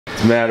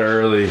It's mad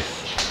early.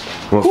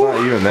 Well, it's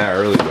not even that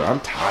early, but I'm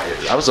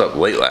tired. I was up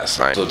late last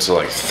night, so it's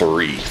like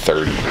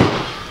 3:30.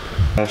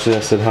 Actually,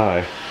 I said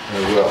hi. I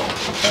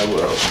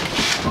will.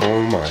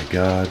 Oh my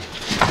god.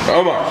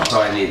 Omar! So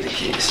I need the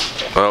keys.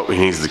 Oh, he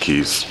needs the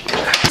keys.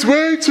 It's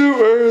way too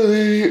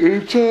early.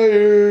 I'm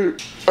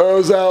tired. I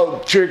was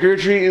out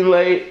trick-or-treating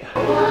late.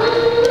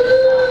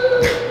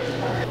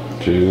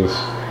 Jesus.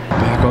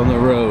 Back on the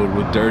road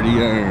with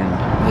Dirty Earn.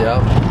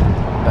 Yep.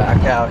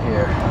 Back out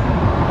here.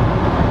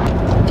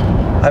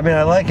 I mean,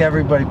 I like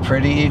everybody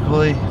pretty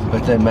equally,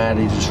 but then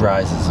Maddie just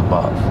rises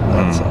above.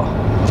 That's all.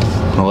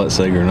 I'll let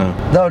Sager know.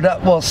 No,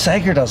 well,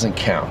 Sager doesn't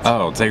count.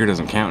 Oh, Sager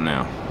doesn't count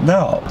now.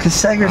 No, because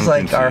Sager's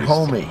like our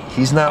homie.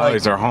 He's not like...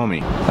 he's our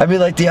homie. I mean,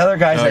 like the other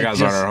guys... The other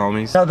guys aren't our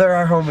homies? No, they're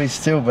our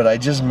homies too, but I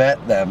just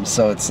met them,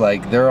 so it's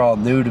like they're all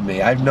new to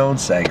me. I've known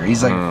Sager.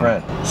 He's like a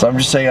friend. So I'm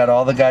just saying out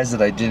all the guys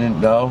that I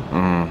didn't know,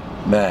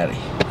 Maddie.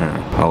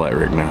 I'll let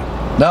Rick know.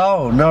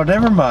 No,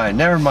 never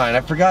mind.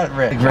 I forgot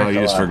Rick. Oh,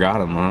 you just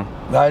forgot him, huh?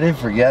 No, I didn't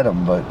forget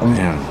him, but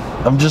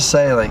I'm just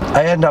saying, like,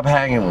 I end up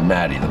hanging with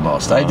Maddie the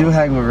most. I do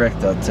hang with Rick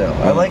though too.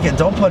 I like it.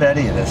 Don't put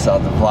any of this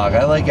on the vlog.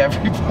 I like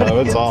everybody. Oh,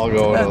 it's all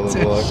going on the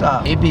vlog.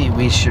 Shop. Maybe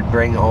we should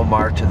bring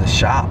Omar to the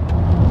shop.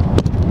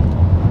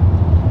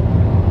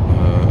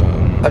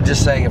 I'm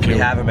just saying, if we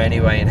have him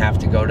anyway and have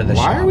to go to the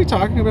shop. Why are we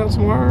talking about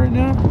tomorrow right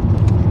now?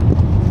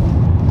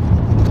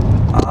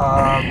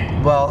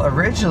 Well,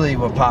 originally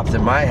what popped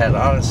in my head,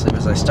 honestly,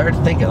 was I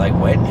started thinking, like,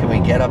 when can we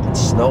get up and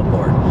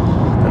snowboard?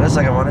 And I was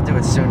like, I want to do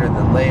it sooner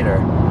than later.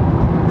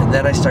 And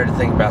then I started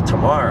thinking about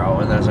tomorrow,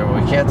 and then I was like,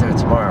 well, we can't do it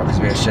tomorrow because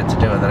we have shit to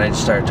do. And then I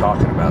just started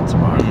talking about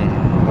tomorrow.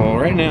 Well,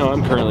 right now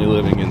I'm currently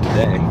living in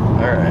today.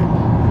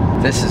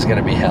 Alright. This is going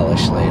to be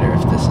hellish later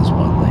if this is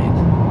one lane.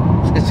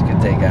 This could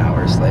take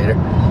hours later.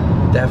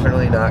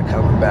 Definitely not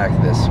coming back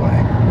this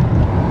way.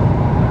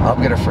 I'm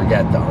going to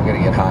forget, though. I'm going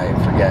to get high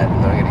and forget.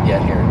 And then I'm going to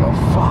get here and go,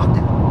 fuck.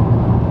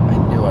 I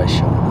knew I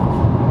shouldn't have.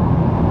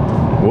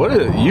 What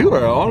is, you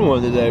are on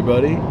one today,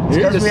 buddy.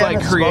 You're just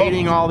like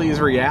creating all these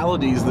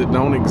realities that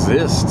don't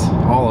exist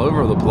all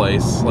over the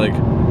place. Like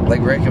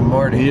Rick and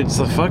Morty. It's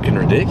a fucking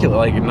ridiculous.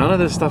 Like, none of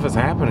this stuff is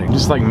happening.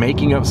 Just like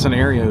making up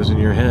scenarios in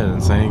your head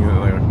and saying,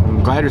 like,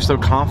 I'm glad you're so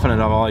confident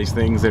of all these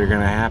things that are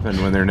going to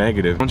happen when they're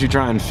negative. Why don't you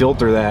try and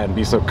filter that and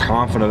be so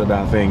confident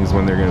about things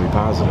when they're going to be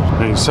positive? I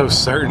mean, you're so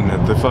certain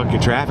that the fucking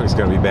traffic's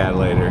going to be bad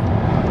later.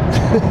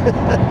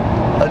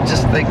 I'm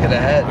just thinking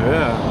ahead.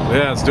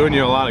 Yeah, it's doing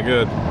you a lot of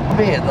good.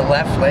 Me in the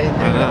left lane,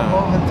 dude. I'm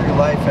moving through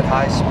life at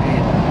high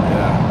speed.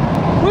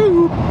 Yeah.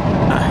 Woo!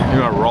 You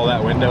want to roll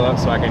that window up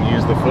so I can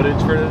use the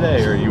footage for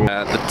today, or you?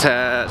 At the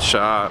tat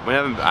shop. I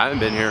haven't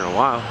been here in a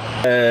while.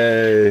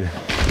 Hey.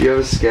 You have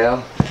a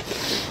scale?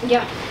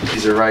 Yeah.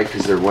 These are right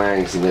because they're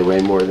wangs and they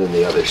weigh more than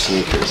the other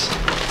sneakers.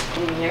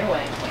 They're weighing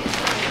way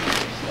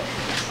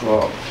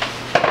more. Whoa.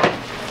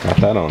 Got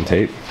that on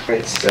tape.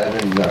 It's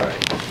 7.9.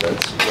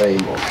 That's way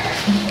more.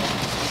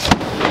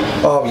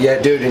 Oh yeah,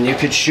 dude, and you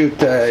could shoot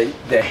the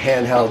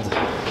handheld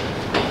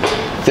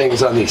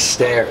things on these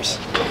stairs.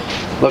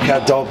 Look how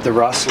dope the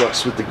rust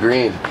looks with the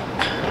green.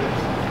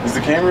 Is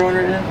the camera on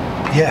right now?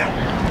 Yeah.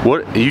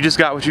 What? You just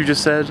got what you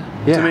just said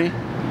to me?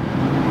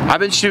 I've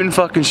been shooting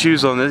fucking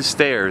shoes on these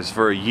stairs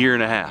for a year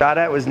and a half.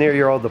 That was near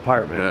your old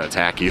apartment. I'm gonna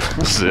attack you.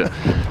 This is it.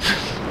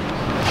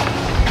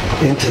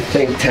 Into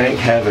think tank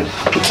heaven.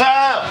 What's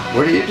up?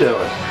 What are you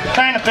doing?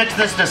 Trying to fix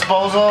this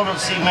disposal to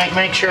see,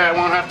 make sure I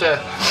won't have to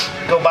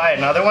go buy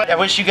another one. I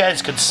wish you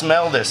guys could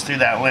smell this through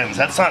that lens.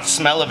 That's not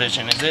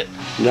smell-o-vision, is it?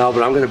 No,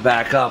 but I'm gonna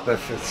back up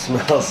if it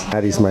smells.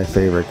 Teddy's my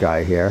favorite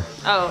guy here.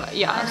 Oh,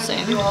 yeah,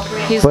 same.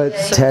 He's But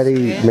so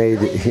Teddy sweet.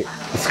 made it,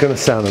 it's gonna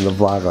sound in the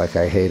vlog like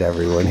I hate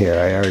everyone here.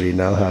 I already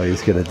know how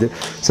he's gonna do.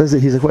 So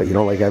he's like, what, you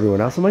don't like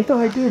everyone else? I'm like, no,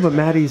 I do, but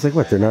Maddie's like,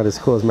 what, they're not as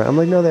cool as Matt. I'm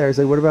like, no, they are. He's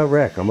like, what about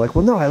Rick? I'm like,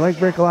 well, no, I like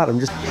Rick a lot. I'm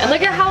just... And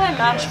look at how I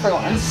match for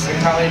once.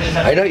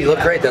 I know, you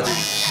look great. That's...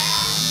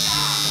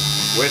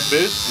 With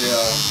this? Yeah,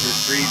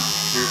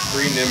 your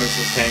three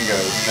Nemesis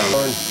Tangos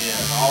coming.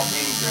 Yeah, all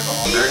things are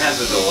all. There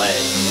has a delay.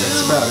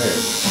 That's about it.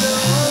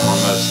 On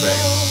most things.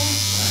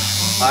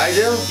 I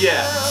do?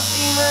 Yeah.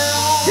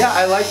 Yeah,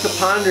 I like the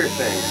ponder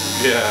thing.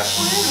 Yeah.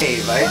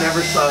 Dave, I never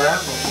saw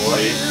that before.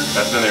 See?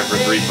 That's been there for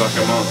 3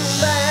 fucking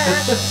months.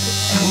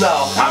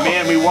 No. My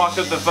man, we walked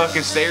up the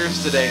fucking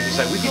stairs today and he's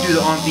like, we could do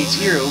the on-these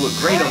here, it'll look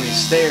great on these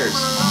stairs.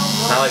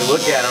 And I like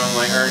look at him, I'm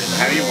like, Ernest,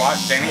 have you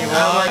watched any of that?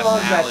 How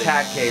long has that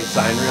tack cave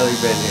sign really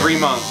been here?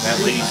 3 months,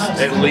 at least.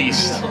 At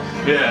least.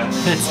 Yeah.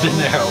 It's been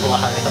there a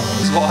while.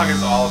 This vlog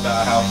is all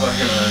about how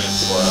fucking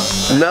Ernest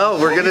slept. No,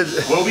 we're gonna...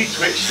 We'll be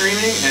Twitch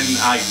streaming and you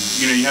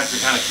have to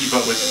kind of keep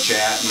up with the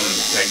chat and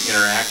like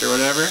interact or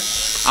whatever.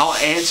 I'll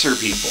answer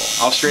people.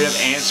 I'll straight up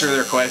answer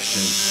their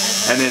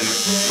questions. And then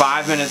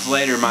 5 minutes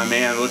later, my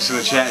man looks in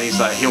the chat and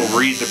he's like, he'll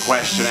read the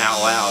question out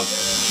loud.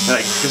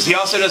 Like, because he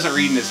also doesn't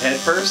read in his head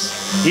first.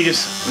 He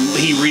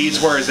he reads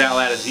words out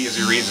loud as he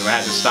reads them.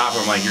 I had to stop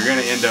him. Like, you're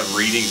gonna end up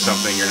reading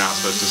something you're not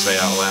supposed to say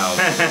out loud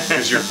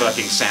because you're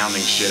fucking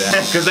sounding shit out.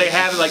 Because they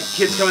have like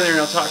kids come in there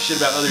and they'll talk shit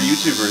about other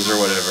YouTubers or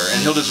whatever,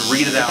 and he'll just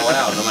read it out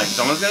loud. And I'm like,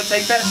 someone's gonna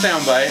take that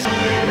soundbite.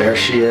 There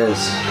she is.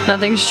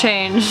 Nothing's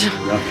changed.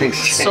 Nothing's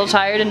changed. Still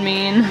tired and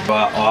mean.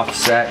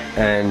 Offset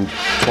and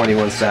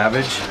 21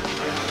 Savage.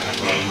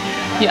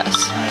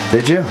 Yes.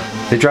 Did you?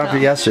 They dropped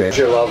it yesterday. What's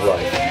your love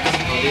life?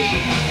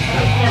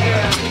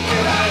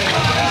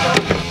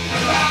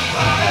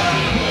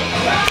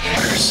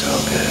 They're so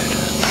good.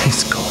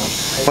 He's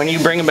cold. When you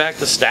bring back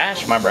the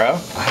stash, my bro?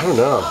 I don't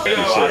know.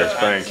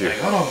 Thank you.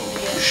 Oh,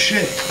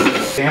 shit.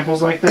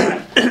 Samples like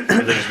that?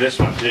 There's this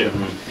one too.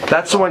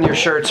 That's the one your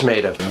shirt's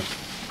made of.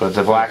 But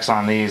the black's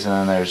on these and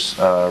then there's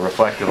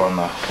reflective on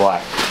the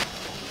black.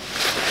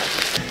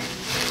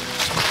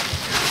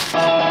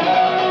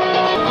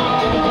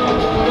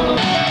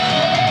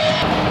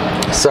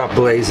 What's up,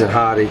 Blazing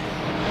Hottie?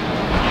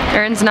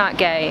 Aaron's not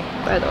gay,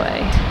 by the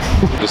way.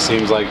 It just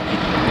seems like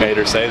you made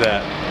her say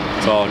that.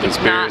 It's all a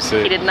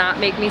conspiracy. He did not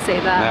make me say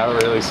that. Now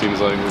it really seems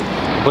like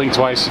it. Blink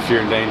twice if you're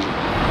in danger.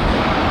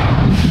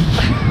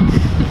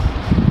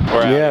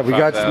 Yeah, we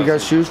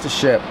got shoes to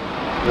ship.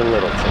 The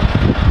Littleton.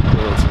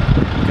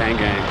 Gang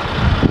gang.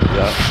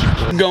 Yep.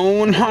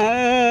 Going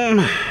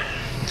home.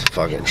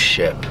 Fucking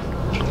ship.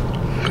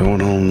 Going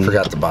home.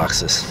 Forgot the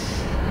boxes.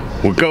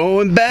 We're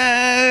going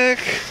back.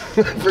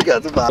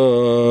 Forgot the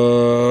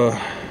boxes.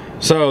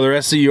 So the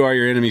rest of You Are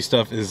Your Enemy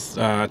stuff is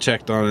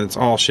checked on. It's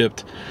all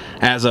shipped.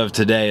 As of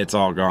today, it's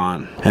all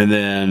gone. And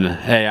then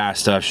AI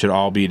stuff should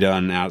all be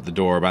done out the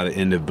door by the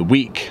end of the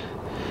week.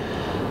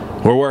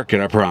 We're working,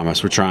 I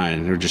promise. We're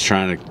trying. We're just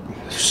trying to.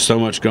 So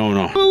much going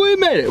on. Oh, we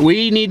made it.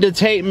 We need to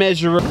tape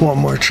measure. One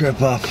more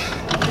trip up.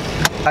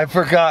 I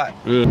forgot.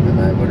 And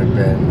I would have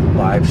been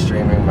live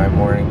streaming my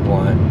morning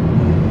blunt.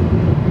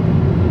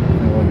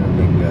 It wouldn't have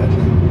been good.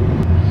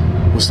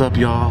 What's up,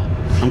 y'all?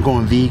 I'm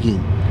going vegan.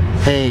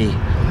 Hey,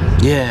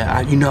 yeah,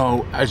 you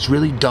know, it's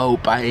really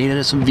dope. I ate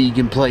at some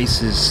vegan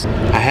places.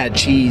 I had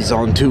cheese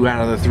on 2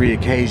 out of the 3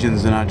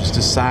 occasions, and I just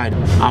decided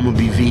I'm gonna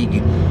be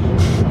vegan.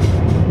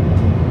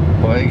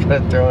 Why you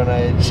gotta throw an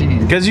eye at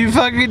cheese? Because you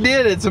fucking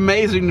did. It's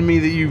amazing to me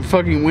that you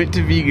fucking went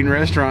to vegan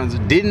restaurants,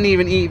 didn't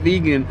even eat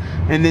vegan,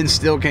 and then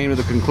still came to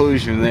the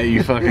conclusion that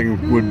you fucking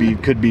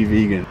could be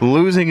vegan.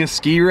 Losing a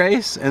ski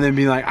race and then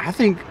being like, I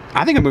think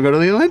I'm gonna go to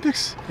the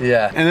Olympics.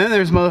 Yeah. And then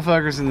there's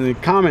motherfuckers in the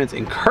comments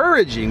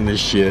encouraging this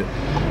shit.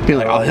 Being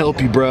like, I'll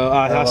help you, bro.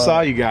 I saw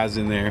you guys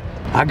in there.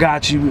 I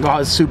got you. Oh,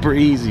 it's super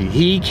easy.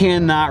 He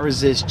cannot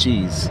resist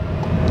cheese.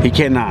 He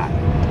cannot.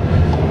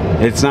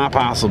 It's not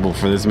possible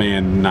for this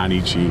man to not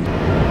eat cheese.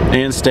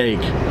 And steak.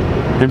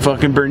 And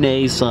fucking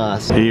béarnaise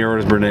sauce. He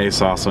orders béarnaise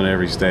sauce on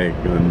every steak.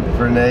 And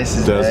Bernays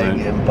is egg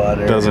and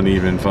butter. Doesn't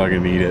even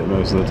fucking eat it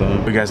most of the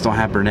time. You guys don't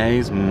have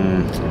béarnaise?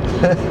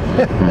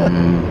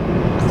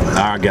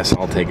 I guess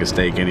I'll take a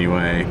steak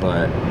anyway,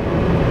 but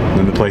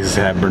then the places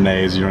that have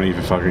béarnaise, you don't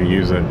even fucking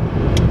use it.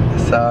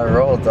 That's how I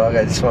roll, dog.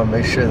 I just want to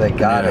make sure they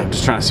got it. I'm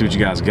just trying to see what you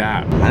guys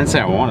got. I didn't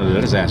say I wanted it,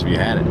 I just asked if you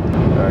had it.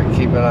 Alright,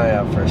 keep an eye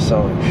out for a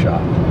sewing shop.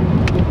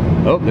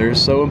 Oh, there's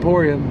So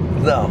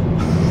Emporium. No.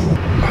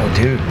 Oh,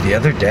 dude, the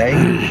other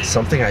day,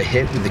 something I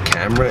hit with the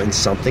camera and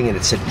something, and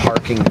it said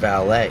parking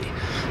valet,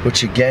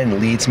 which again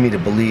leads me to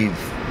believe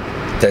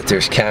that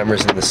there's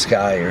cameras in the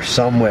sky or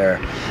somewhere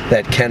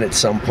that can at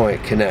some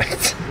point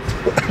connect.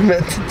 I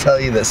meant to tell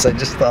you this, I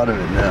just thought of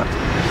it now.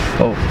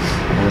 Oh,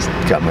 almost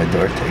got my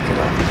door taken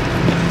off.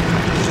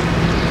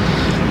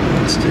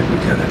 Let's do it, we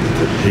got it.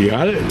 You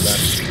got it?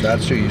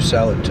 That's who you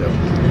sell it to.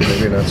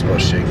 Maybe you're not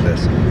supposed to shake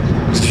this.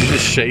 Did you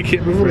just shake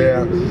it before?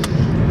 Yeah.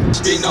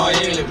 This shit is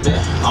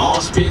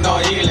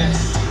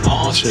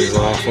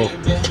awful.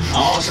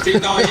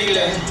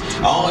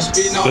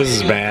 This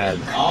is bad.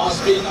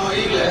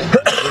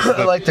 I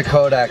like the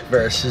Kodak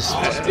verses.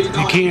 We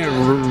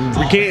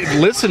can't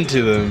listen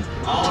to them.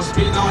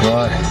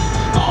 What?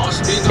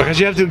 Because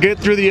you have to get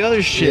through the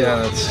other shit. Yeah,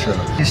 that's true.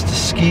 I used to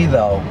ski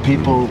though.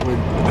 People would,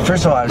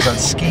 first of all, I was on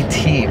ski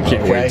team.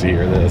 Can't wait to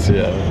hear this,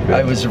 yeah.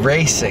 I was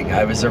racing.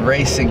 I was a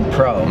racing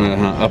pro.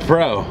 A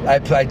pro. I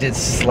did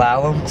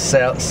slalom,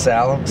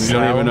 slalom. You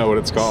don't even know what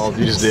it's called.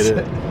 You just did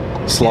it.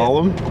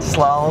 Slalom?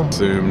 Slalom.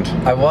 Assumed.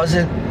 I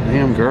wasn't.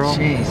 Damn, girl.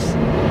 Jeez.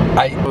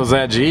 What was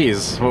that?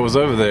 Jeez. What was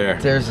over there?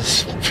 There's a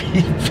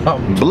speed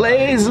bump.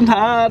 Blazing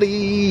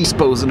Hottie.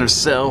 Exposing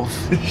herself.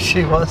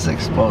 She was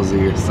exposing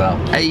herself.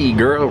 Hey,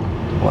 girl.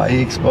 Why are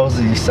you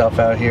exposing yourself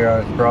out here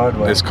on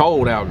Broadway? It's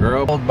cold out,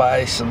 girl. Told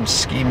by some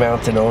ski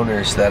mountain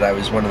owners that I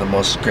was one of the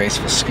most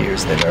graceful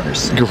skiers they've ever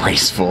seen.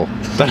 Graceful.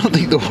 I don't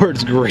think the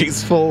words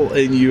graceful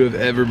and you have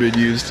ever been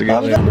used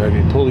together.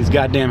 Ready to pull these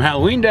goddamn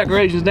Halloween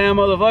decorations down,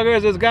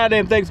 motherfuckers. It's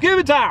goddamn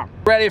Thanksgiving time.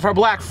 Ready for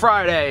Black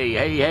Friday.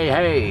 Hey, hey,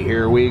 hey.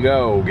 Here we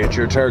go. Get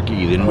your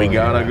turkey. Then we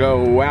gotta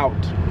go out.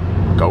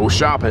 Go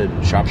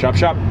shopping. Shop, shop,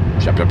 shop.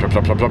 Shop, shop, shop,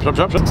 shop, shop, shop,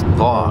 shop, shop.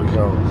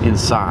 Vlog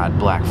inside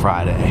Black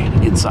Friday,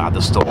 inside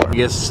the store. I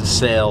guess it's a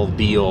sale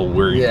deal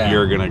where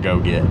you're gonna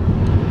go get.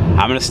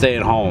 I'm gonna stay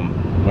at home.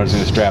 We're just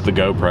gonna strap the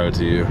GoPro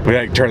to you. We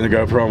like turn the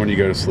GoPro on when you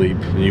go to sleep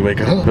and you wake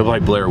up. You'll be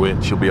like Blair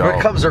Witch. You'll be all.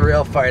 Here comes a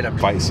real fight.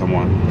 Fight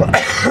someone.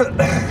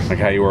 Like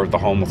how you were with the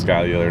homeless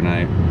guy the other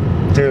night.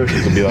 Dude,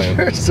 you could be like,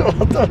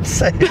 don't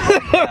say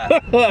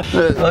that.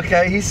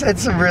 Okay, he said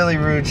some really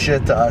rude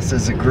shit to us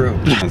as a group.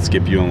 I'll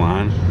skip you in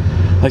line.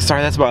 Like,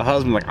 sorry, that's my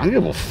husband. Like, I don't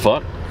give a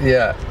fuck.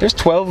 Yeah. There's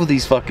 12 of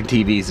these fucking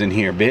TVs in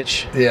here,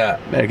 bitch. Yeah.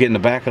 Better get in the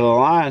back of the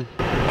line.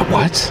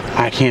 What?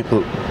 I can't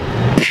believe.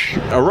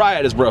 A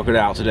riot has broken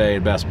out today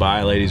at Best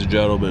Buy, ladies and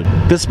gentlemen.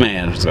 This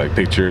man, it's like a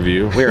picture of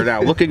you. We are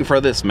now looking for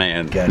this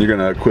man. Okay. You're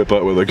gonna equip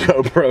up with a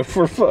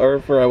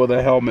GoPro with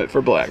a helmet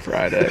for Black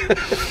Friday.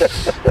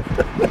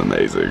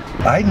 Amazing.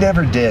 I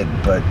never did,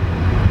 but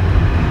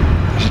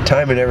there's a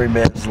time in every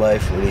man's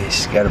life when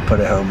he's got to put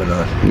a helmet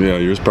on. Yeah,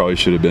 yours probably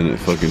should have been at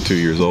fucking 2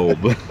 years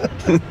old, but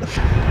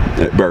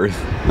at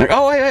birth. Like,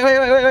 oh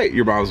wait.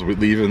 Your mom's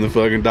leaving the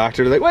fucking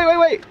doctor. Like,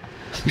 wait.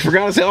 You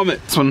forgot his helmet.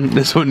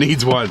 This one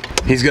needs one.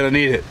 He's gonna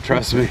need it,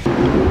 trust me.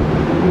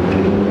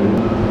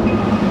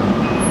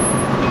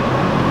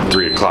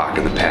 3 o'clock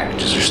and the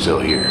packages are still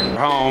here. We're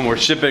home, we're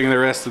shipping the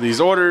rest of these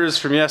orders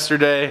from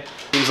yesterday.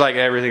 Seems like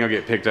everything will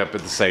get picked up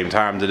at the same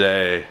time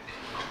today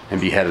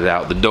and be headed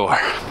out the door.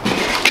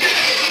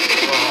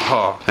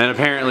 Oh. And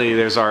apparently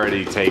there's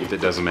already tape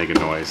that doesn't make a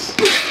noise.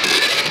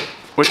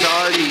 Which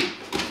I already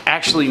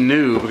actually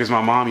knew because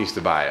my mom used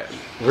to buy it.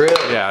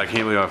 Really? Yeah, I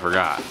can't believe I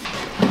forgot.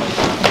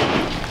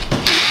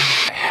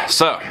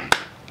 So,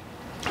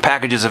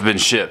 packages have been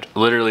shipped.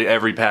 Literally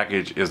every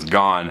package is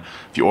gone.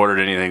 If you ordered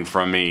anything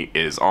from me,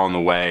 it is on the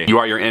way. You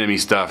Are Your Enemy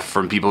stuff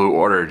from people who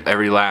ordered.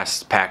 Every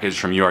last package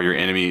from You Are Your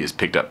Enemy is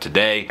picked up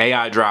today.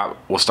 AI drop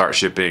will start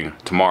shipping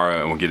tomorrow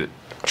and we'll get it.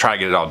 Try to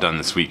get it all done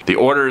this week. The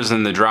orders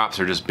and the drops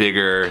are just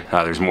bigger.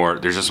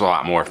 There's just a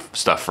lot more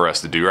stuff for us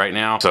to do right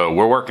now. So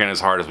we're working as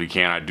hard as we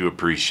can. I do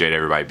appreciate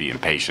everybody being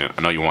patient.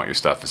 I know you want your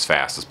stuff as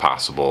fast as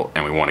possible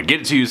and we want to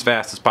get it to you as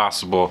fast as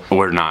possible. But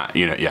we're not,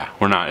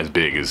 we're not as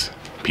big as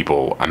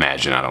people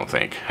imagine, I don't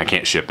think. I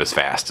can't ship as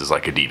fast as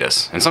like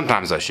Adidas. And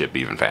sometimes I ship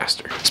even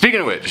faster. Speaking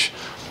of which,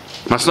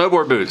 my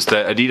snowboard boots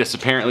that Adidas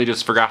apparently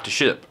just forgot to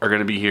ship are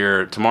gonna be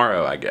here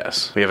tomorrow, I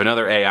guess. We have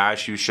another AI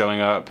shoe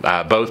showing up.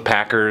 Both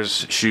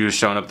Packers shoes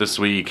showing up this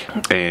week.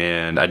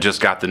 And I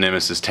just got the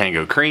Nemesis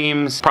Tango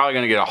Creams. Probably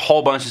gonna get a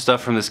whole bunch of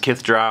stuff from this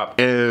Kith drop.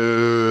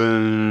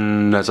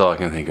 And that's all I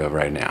can think of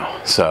right now.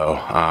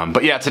 So,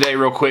 but yeah, today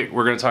real quick,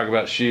 we're gonna talk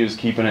about shoes,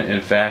 keeping it in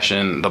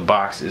fashion. The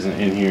box isn't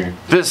in here.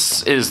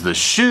 This is the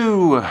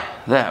shoe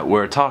that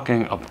we're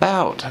talking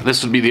about.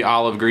 This would be the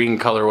olive green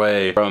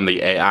colorway from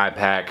the AI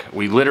pack.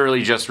 We literally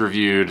just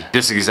reviewed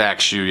this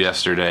exact shoe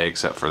yesterday,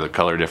 except for the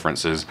color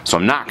differences. So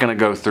I'm not gonna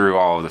go through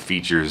all of the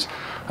features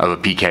of a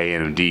PK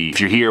NMD.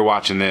 If you're here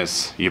watching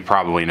this, you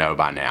probably know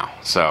by now.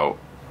 So,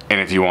 and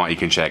if you want, you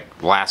can check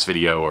the last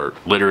video or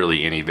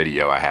literally any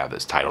video I have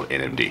that's titled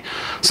NMD.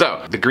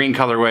 So, the green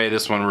colorway,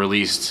 this one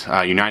released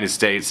United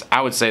States.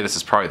 I would say this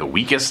is probably the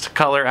weakest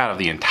color out of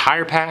the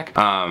entire pack.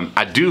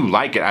 I do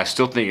like it. I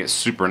still think it's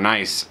super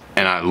nice.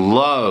 And I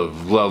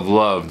love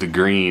the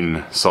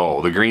green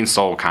sole. The green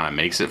sole kind of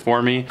makes it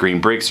for me.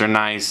 Green bricks are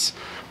nice.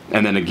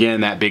 And then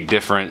again, that big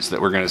difference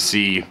that we're gonna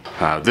see,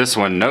 this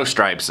one, no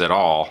stripes at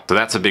all. So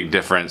that's a big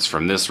difference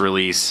from this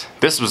release.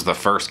 This was the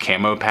first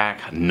camo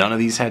pack. None of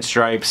these had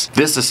stripes.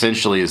 This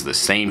essentially is the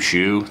same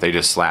shoe. They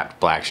just slapped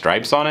black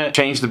stripes on it,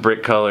 changed the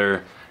brick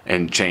color,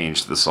 and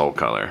changed the sole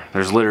color.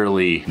 There's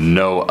literally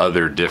no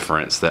other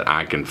difference that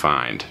I can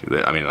find.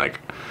 I mean, like,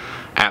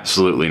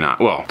 absolutely not.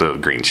 Well, the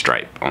green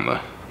stripe on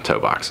the toe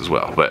box as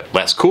well, but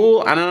less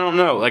cool. And I don't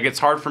know, like, it's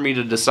hard for me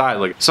to decide.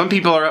 Like, some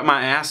people are up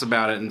my ass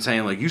about it and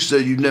saying, like, you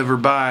said you'd never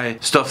buy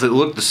stuff that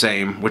looked the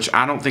same, which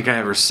I don't think I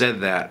ever said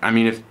that. I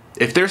mean,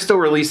 if they're still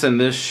releasing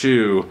this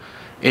shoe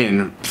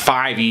in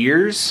 5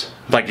 years,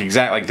 like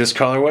this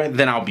colorway,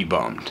 then I'll be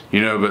bummed,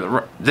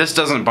 but this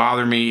doesn't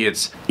bother me.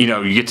 It's,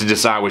 you get to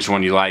decide which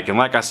one you like. And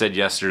like I said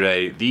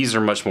yesterday, these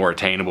are much more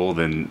attainable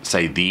than,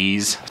 say,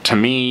 these. To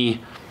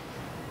me,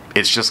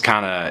 it's just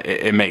kind of,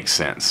 it makes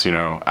sense,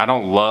 I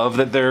don't love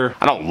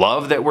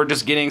that we're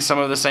just getting some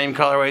of the same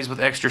colorways with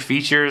extra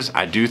features.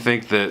 I do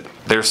think that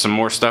there's some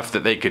more stuff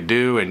that they could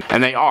do, and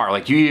they are.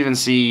 Like, you even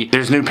see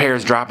there's new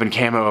pairs dropping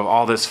camo of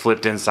all this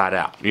flipped inside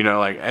out.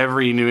 Like,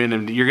 every new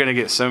NMD, you're gonna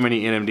get so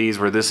many NMDs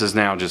where this is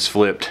now just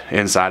flipped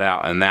inside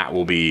out, and that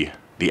will be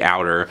the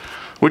outer,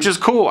 which is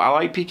cool. I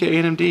like PK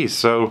NMDs,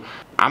 so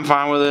I'm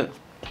fine with it.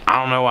 I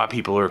don't know why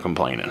people are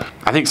complaining.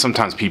 I think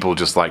sometimes people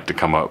just like to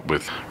come up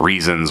with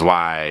reasons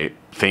why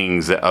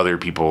things that other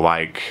people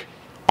like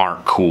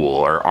aren't cool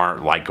or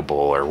aren't likable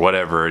or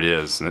whatever it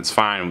is. And it's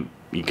fine.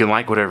 You can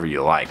like whatever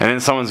you like. And then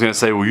someone's gonna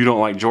say, well, you don't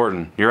like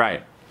Jordan. You're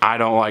right. I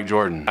don't like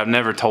Jordan. I've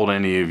never told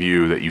any of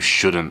you that you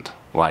shouldn't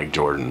like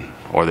Jordan,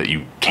 or that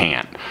you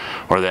can't,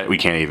 or that we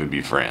can't even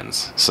be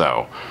friends.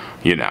 So,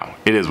 it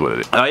is what it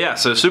is. Yeah,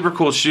 so super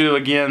cool shoe.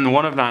 Again,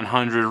 1 of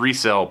 900.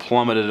 Resell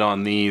plummeted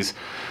on these.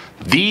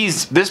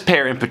 This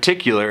pair in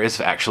particular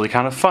is actually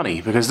kind of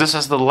funny because this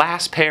is the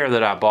last pair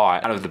that I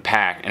bought out of the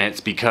pack, and it's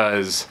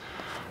because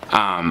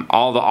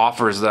all the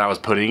offers that I was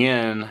putting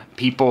in,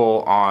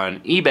 people on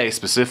eBay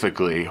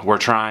specifically were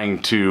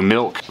trying to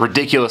milk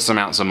ridiculous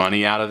amounts of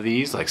money out of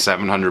these, like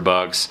 700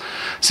 bucks,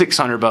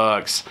 600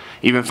 bucks,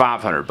 even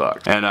 500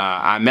 bucks. And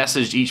I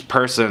messaged each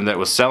person that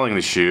was selling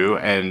the shoe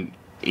and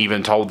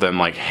even told them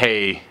like,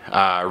 hey,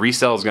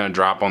 resale is gonna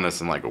drop on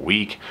this in like a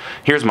week.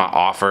 Here's my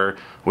offer,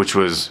 which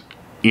was,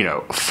 you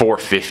know,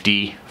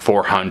 $450,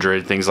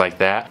 $400, things like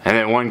that. And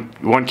then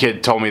one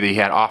kid told me that he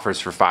had offers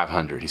for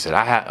 $500. He said,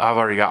 I've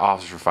already got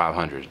offers for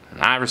 $500.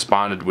 And I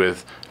responded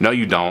with, no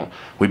you don't.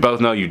 We both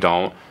know you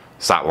don't.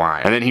 Stop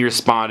lying. And then he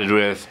responded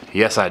with,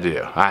 yes I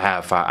do. I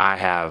have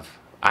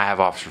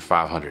offers for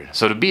 $500.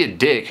 So to be a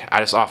dick, I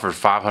just offered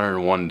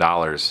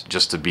 $501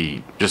 just to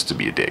be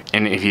a dick.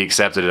 And if he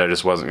accepted it, I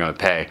just wasn't gonna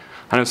pay.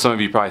 I know some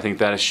of you probably think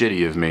that is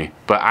shitty of me,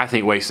 but I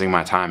think wasting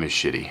my time is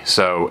shitty.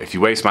 So if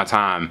you waste my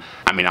time,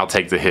 I mean, I'll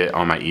take the hit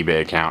on my eBay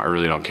account. I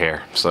really don't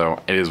care.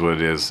 So it is what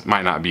it is.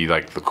 Might not be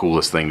like the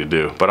coolest thing to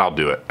do, but I'll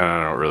do it. And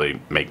I don't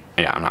really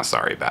I'm not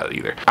sorry about it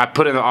either. I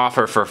put in the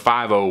offer for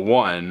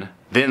 $501.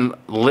 Then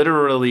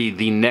literally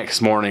the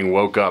next morning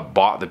woke up,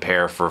 bought the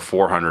pair for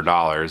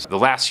 $400. The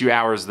last few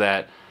hours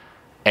that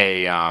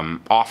a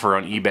offer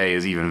on eBay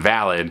is even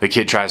valid, the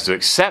kid tries to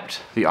accept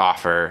the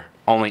offer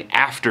only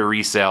after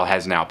resale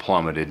has now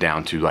plummeted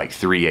down to like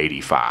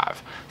 $385,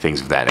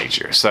 things of that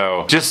nature.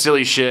 So just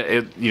silly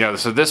shit.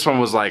 So this one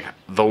was like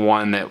the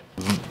one that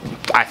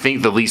I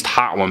think the least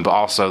hot one, but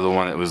also the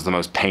one that was the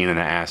most pain in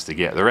the ass to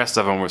get. The rest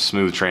of them were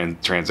smooth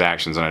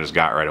transactions and I just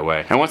got right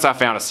away. And once I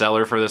found a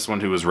seller for this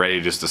one who was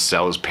ready just to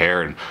sell his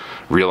pair and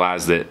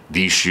realized that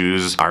these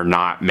shoes are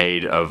not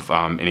made of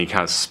any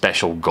kind of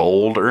special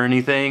gold or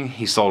anything,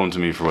 he sold them to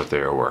me for what they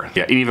were worth.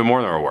 Yeah, even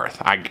more than they were worth.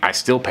 I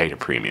still paid a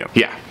premium.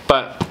 Yeah,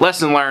 but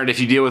lesson learned, if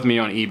you deal with me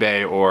on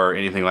eBay or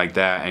anything like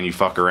that and you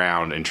fuck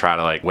around and try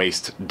to like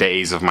waste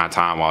days of my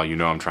time while you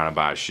know I'm trying to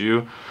buy a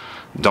shoe,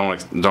 don't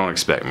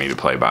expect me to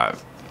play by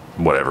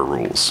whatever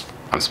rules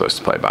I'm supposed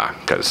to play by,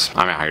 because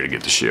I'm out here to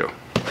get the shoe,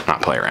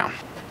 not play around.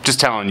 Just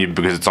telling you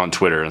because it's on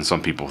Twitter and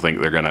some people think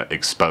they're gonna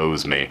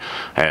expose me,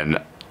 and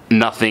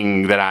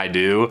nothing that I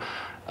do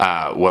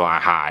will I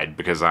hide,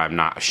 because I'm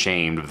not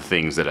ashamed of the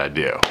things that I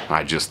do.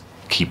 I just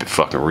keep it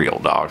fucking real,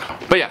 dog.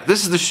 But yeah,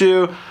 this is the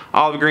shoe,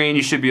 olive green.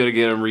 You should be able to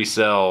get them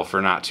resell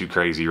for not too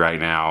crazy right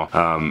now.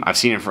 I've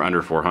seen them for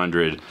under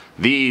 400.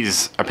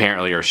 These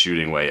apparently are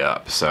shooting way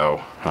up,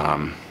 so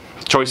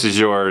choice is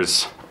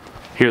yours.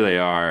 Here they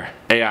are.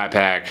 AI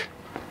pack,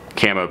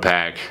 camo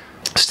pack.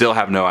 Still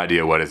have no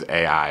idea what is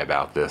AI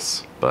about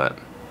this, but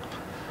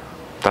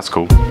that's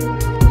cool.